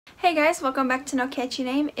Hey guys, welcome back to No Catchy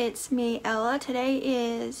Name. It's me, Ella. Today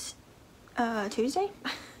is Tuesday,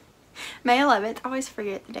 May 11th. I always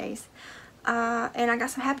forget the days. And I got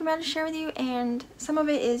some Happy Mail to share with you, and some of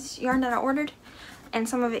it is yarn that I ordered, and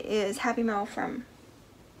some of it is Happy Mail from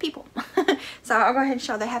people. So I'll go ahead and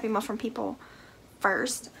show the Happy Mail from people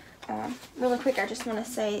first. Really quick, I just want to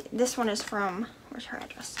say this one is from, where's her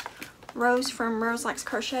address? Rose from Rose Likes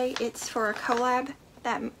Crochet. It's for a collab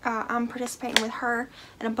that I'm participating with her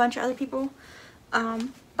and a bunch of other people. But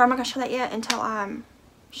I'm not going to show that yet until I'm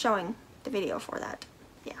showing the video for that.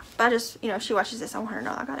 Yeah, but I just, you know, if she watches this, I want her to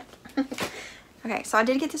know I got it. Okay, so I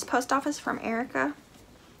did get this post office from Erica.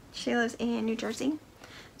 She lives in New Jersey.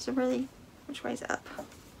 It's a really, which way's up?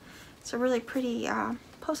 It's a really pretty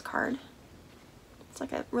postcard. It's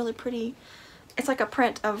like a really pretty, it's like a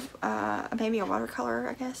print of maybe a watercolor,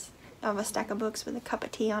 I guess, of a stack of books with a cup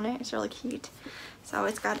of tea on it. It's really cute. So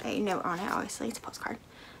it's got a note on it, obviously it's a postcard.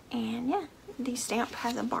 And yeah, the stamp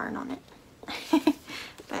has a barn on it.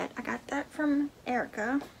 But I got that from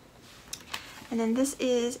Erica. And then this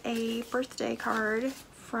is a birthday card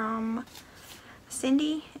from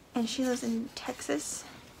Cindy, and she lives in Texas.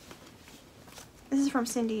 This is from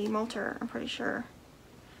Cindy Moulter, I'm pretty sure.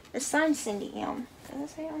 It's signed Cindy M. Does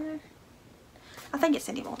it say it on there? I think it's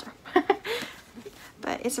Cindy Moulter.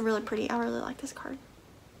 But it's a really pretty, I really like this card.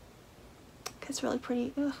 It's really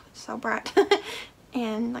pretty. Ugh, it's so bright.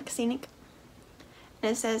 And like scenic.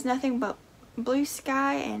 And it says nothing but blue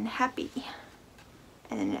sky and happy.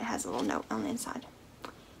 And then it has a little note on the inside.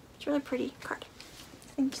 It's a really pretty card.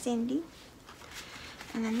 Thank you, Sandy.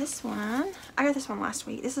 And then this one, I got this one last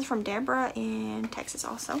week. This is from Deborah in Texas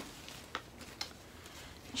also.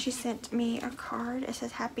 She sent me a card. It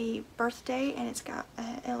says happy birthday, and it's got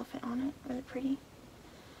an elephant on it. Really pretty.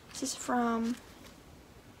 This is from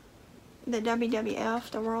the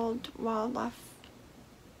WWF, the World Wildlife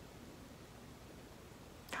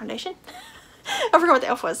Foundation. I forgot what the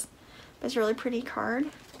F was. But it's a really pretty card.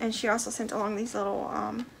 And she also sent along these little,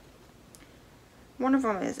 one of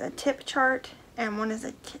them is a tip chart, and one is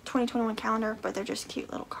a 2021 calendar, but they're just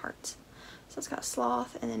cute little cards. So it's got a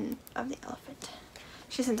sloth and then of the elephant.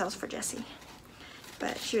 She sent those for Jessie.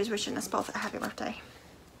 But she was wishing us both a happy birthday.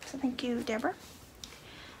 So thank you, Deborah.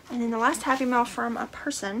 And then the last Happy Mail from a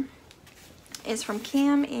person is from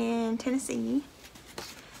Kim in Tennessee.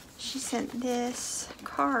 She sent this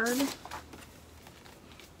card.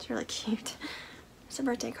 It's really cute. It's a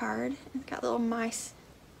birthday card. It's got little mice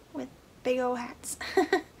with big old hats.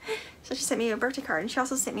 So she sent me a birthday card, and she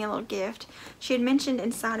also sent me a little gift. She had mentioned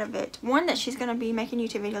inside of it, one, that she's going to be making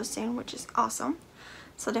YouTube videos soon, which is awesome.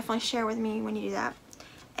 So definitely share with me when you do that.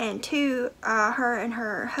 And two, her and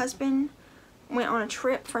her husband went on a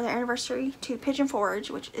trip for their anniversary to Pigeon Forge,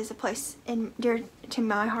 which is a place dear to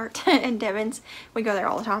my heart and Devin's. We go there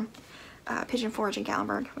all the time. Pigeon Forge in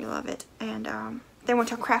Gatlinburg. We love it. And they went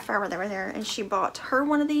to a craft fair where they were there, and she bought her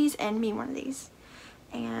one of these and me one of these.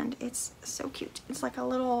 And it's so cute. It's like a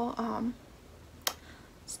little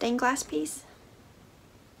stained glass piece.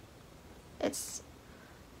 It's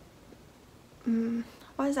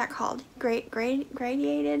what is that called?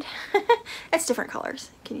 Gradiated? It's different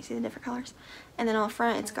colors. Can you see the different colors? And then on the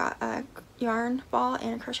front, it's got a yarn ball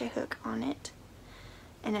and a crochet hook on it.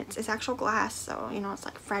 And it's actual glass, so you know it's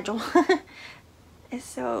like fragile. It's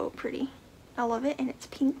so pretty. I love it, and it's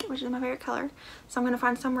pink, which is my favorite color. So I'm gonna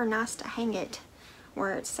find somewhere nice to hang it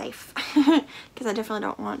where it's safe, because I definitely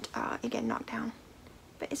don't want it getting knocked down.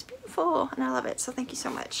 But it's beautiful, and I love it. So thank you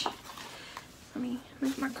so much. Let me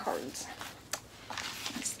move my cards.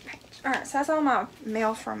 Alright, so that's all my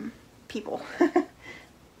mail from people.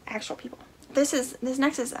 Actual people. This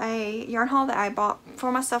next is a yarn haul that I bought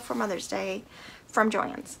for myself for Mother's Day from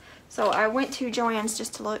Joann's. So I went to Joann's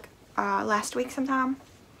just to look last week sometime,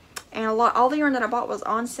 and all the yarn that I bought was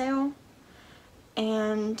on sale.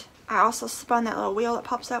 And I also spun that little wheel that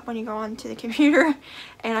pops up when you go onto the computer,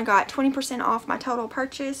 and I got 20% off my total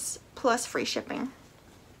purchase plus free shipping.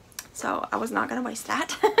 So I was not going to waste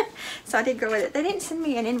that. So I did go with it. They didn't send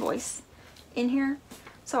me an invoice in here,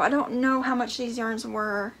 so I don't know how much these yarns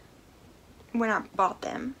were when I bought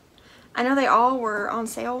them. I know they all were on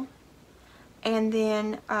sale, and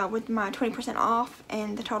then with my 20% off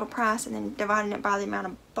and the total price, and then dividing it by the amount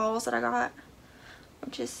of balls that I got,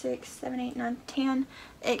 which is 6, 7, 8, 9, 10,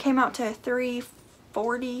 it came out to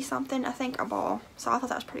 $3.40 something, I think, a ball. So I thought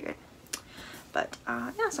that was pretty good. But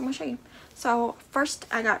yeah, so I'm going to show you. So first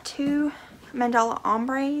I got 2 mandala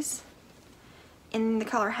ombres in the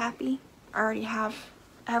color Happy. I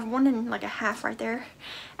have one in like a half right there.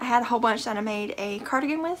 I had a whole bunch that I made a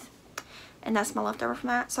cardigan with, and that's my leftover from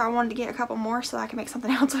that. So I wanted to get a couple more so I can make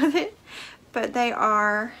something else with it. But they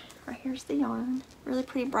are, right here's the yarn, really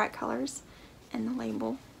pretty bright colors, and the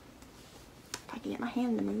label, if I can get my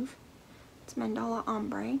hand to move, it's Mandala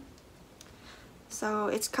Ombre. So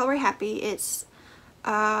it's color happy. It's,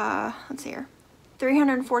 let's see here,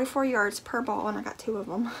 344 yards per ball, and I got 2 of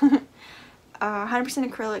them.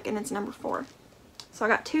 100% acrylic, and it's number 4. So I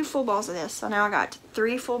got 2 full balls of this. So now I got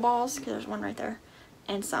 3 full balls, because there's one right there,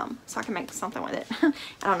 and some. So I can make something with it. I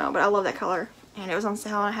don't know, but I love that color. And it was on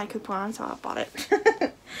sale, and I had a coupon, so I bought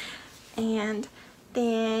it. And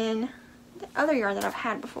then the other yarn that I've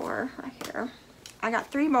had before, right here, I got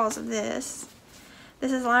 3 balls of this.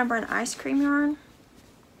 This is Lion Brand Ice Cream yarn.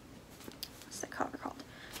 What's the color called?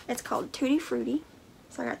 It's called Tutti Frutti.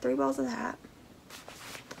 So I got 3 balls of that.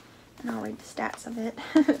 And I'll read the stats of it.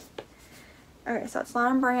 Okay, so it's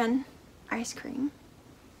Lion Brand Ice Cream.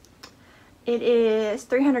 It is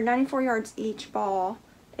 394 yards each ball.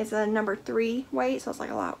 It's a number 3 weight, so it's like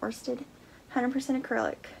a lot worsted. 100%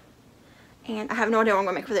 acrylic. And I have no idea what I'm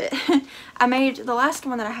going to make with it. I made, the last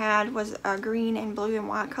one that I had was a green and blue and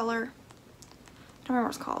white color. I don't remember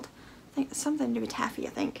what it's called. I think it's something to do with taffy, I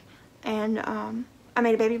think. And I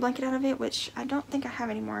made a baby blanket out of it, which I don't think I have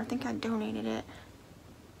anymore. I think I donated it.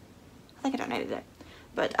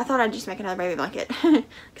 But I thought I'd just make another baby blanket.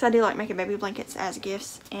 Because I do like making baby blankets as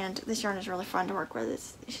gifts. And this yarn is really fun to work with.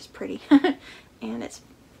 It's just pretty. And it's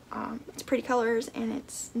pretty colors, and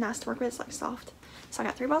it's nice to work with. It's like soft. So I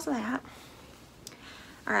got 3 balls of that.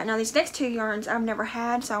 Alright, now these next 2 yarns I've never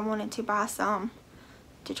had, so I wanted to buy some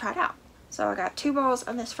to try it out. So I got 2 balls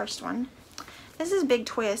of this first one. This is Big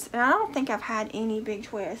Twist, and I don't think I've had any Big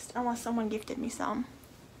Twist unless someone gifted me some.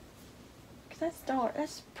 Because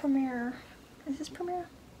that's Premier. Is this Premier?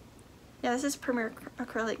 Yeah, this is Premier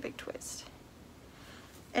Acrylic Big Twist.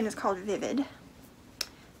 And it's called Vivid.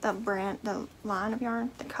 The brand, the line of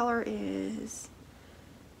yarn, the color is,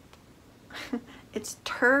 it's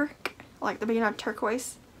like the beginning of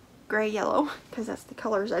turquoise, gray, yellow, because that's the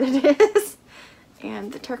colors that it is.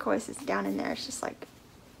 And the turquoise is down in there. It's just like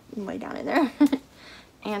way down in there.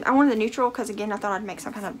 And I wanted the neutral because, again, I thought I'd make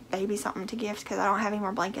some kind of baby something to gift because I don't have any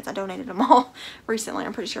more blankets. I donated them all recently,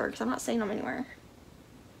 I'm pretty sure, because I'm not seeing them anywhere.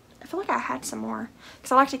 I feel like I had some more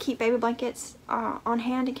because I like to keep baby blankets on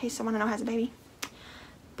hand in case someone I know has a baby.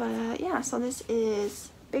 But yeah, so this is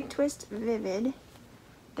Big Twist Vivid.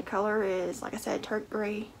 The color is, like I said, turk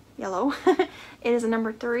gray yellow. It is a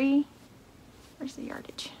number 3. Where's the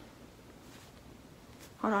yardage?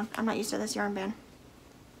 Hold on, I'm not used to this yarn band.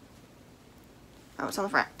 Oh, it's on the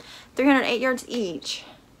front. 308 yards each.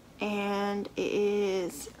 And it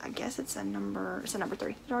is, I guess it's a number 3. Did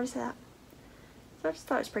I already say that? So I just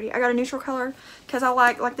thought it was pretty. I got a neutral color because I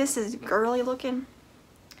like this is girly looking.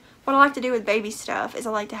 What I like to do with baby stuff is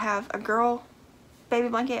I like to have a girl baby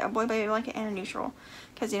blanket, a boy baby blanket, and a neutral.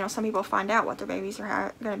 Because, you know, some people find out what their babies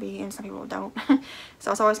are going to be and some people don't.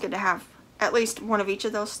 So it's always good to have at least one of each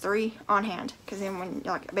of those 3 on hand. Because then when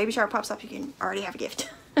like a baby shower pops up, you can already have a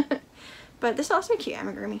gift. But this will also be cute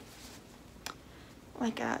amigurumi.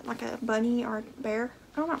 Like a bunny or a bear.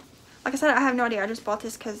 I don't know. Like I said, I have no idea. I just bought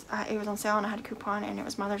this because it was on sale and I had a coupon and it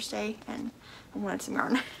was Mother's Day and I wanted some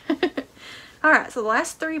yarn. Alright, so the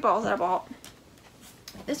last 3 balls that I bought.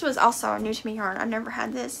 This was also a new to me yarn. I've never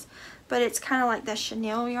had this. But it's kind of like the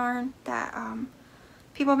chenille yarn that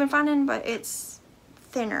people have been finding. But it's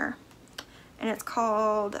thinner. And it's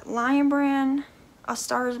called Lion Brand A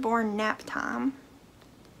Star Is Born Nap Time.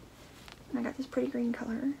 And I got this pretty green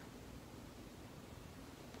color.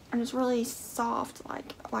 And it's really soft,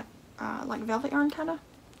 like velvet yarn kind of.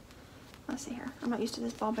 Let's see here. I'm not used to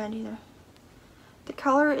this ball band either. The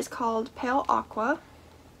color is called Pale Aqua.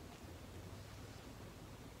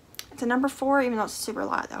 It's a number 4, even though it's super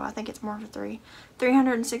light though. I think it's more of a 3.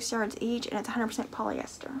 306 yards each, and it's 100%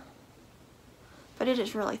 polyester. But it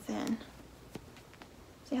is really thin.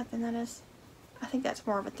 See how thin that is? I think that's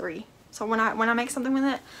more of a 3. So when I make something with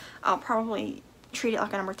it, I'll probably treat it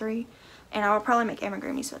like a number 3. And I will probably make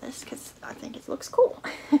amigurumis with this because I think it looks cool.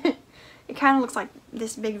 It kind of looks like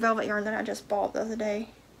this big velvet yarn that I just bought the other day.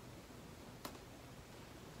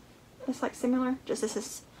 It's like similar, just this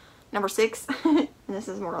is number 6 and this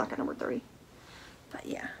is more like a number 3. But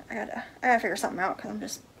yeah, I gotta figure something out because I'm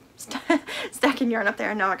just stacking yarn up there,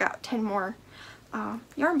 and now I got 10 more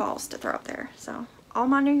yarn balls to throw up there. So all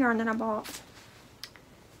my new yarn that I bought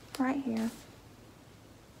right here.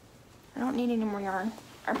 I don't need any more yarn.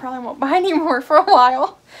 I probably won't buy any more for a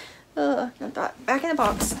while. Ugh, back in the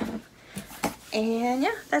box. And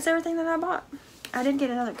yeah, that's everything that I bought. I did get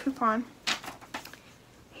another coupon.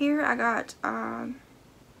 Here I got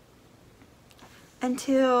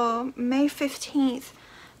until May 15th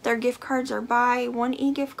Their gift cards are buy one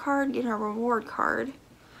e-gift card, get a reward card.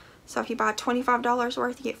 So if you buy $25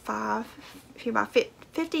 worth, you get 5. If you buy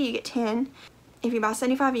 50, you get 10. If you buy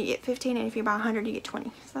 75, you get 15. And if you buy 100, you get 20.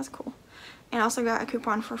 So that's cool. And I also got a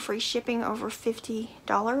coupon for free shipping over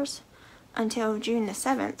 $50 until June the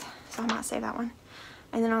 7th. So I might save that one.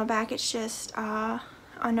 And then on the back, it's just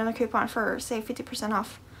another coupon for, say, 50%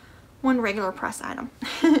 off one regular price item.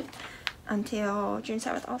 Until June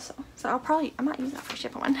 7th also. So I might use that for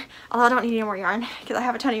shipping one. Although I don't need any more yarn because I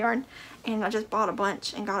have a ton of yarn. And I just bought a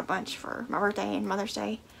bunch and got a bunch for my birthday and Mother's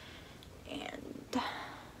Day. And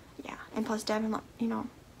yeah, and plus Devin, you know,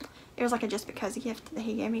 it was like a just because gift that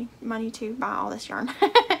he gave me money to buy all this yarn.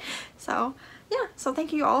 So yeah, so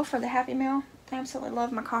thank you all for the happy mail. I absolutely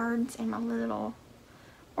love my cards and my little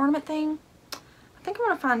ornament thing. I think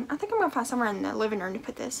I'm gonna find somewhere in the living room to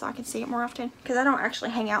put this so I can see it more often. Because I don't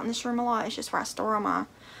actually hang out in this room a lot. It's just where I store all my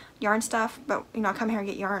yarn stuff. But you know, I come here and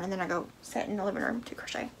get yarn and then I go sit in the living room to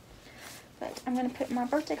crochet. But I'm gonna put my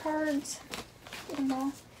birthday cards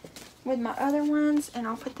with my other ones, and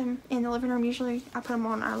I'll put them in the living room. Usually I put them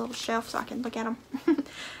on our little shelf so I can look at them.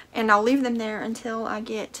 And I'll leave them there until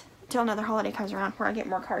another holiday comes around where I get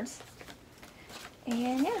more cards.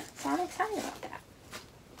 And yeah, so I'm excited about that.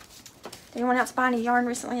 Did anyone else buy any yarn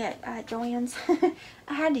recently at Joann's?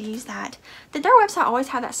 I had to use that. Did their website always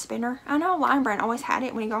have that spinner? I know Lion Brand always had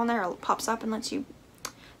it. When you go on there, it pops up and lets you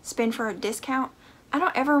spin for a discount. I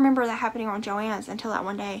don't ever remember that happening on Joann's until that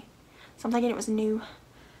one day. So I'm thinking it was new.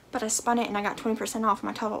 But I spun it and I got 20% off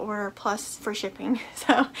my total order plus free shipping.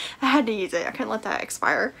 So I had to use it. I couldn't let that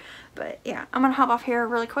expire. But yeah, I'm going to hop off here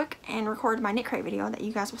really quick and record my knit crate video that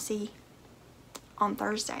you guys will see on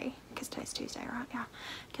Thursday. Because today's Tuesday, right? Yeah.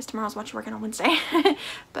 Because tomorrow's what you're working on Wednesday.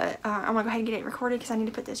 But I'm going to go ahead and get it recorded because I need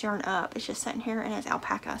to put this yarn up. It's just sitting here and it's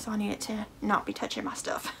alpaca. So I need it to not be touching my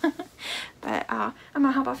stuff. But I'm going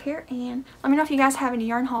to hop off here and let me know if you guys have any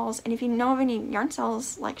yarn hauls. And if you know of any yarn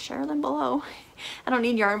sales, like share them below. I don't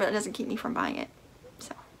need yarn, but it doesn't keep me from buying it.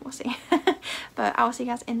 So we'll see. But I will see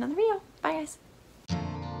you guys in another video. Bye guys.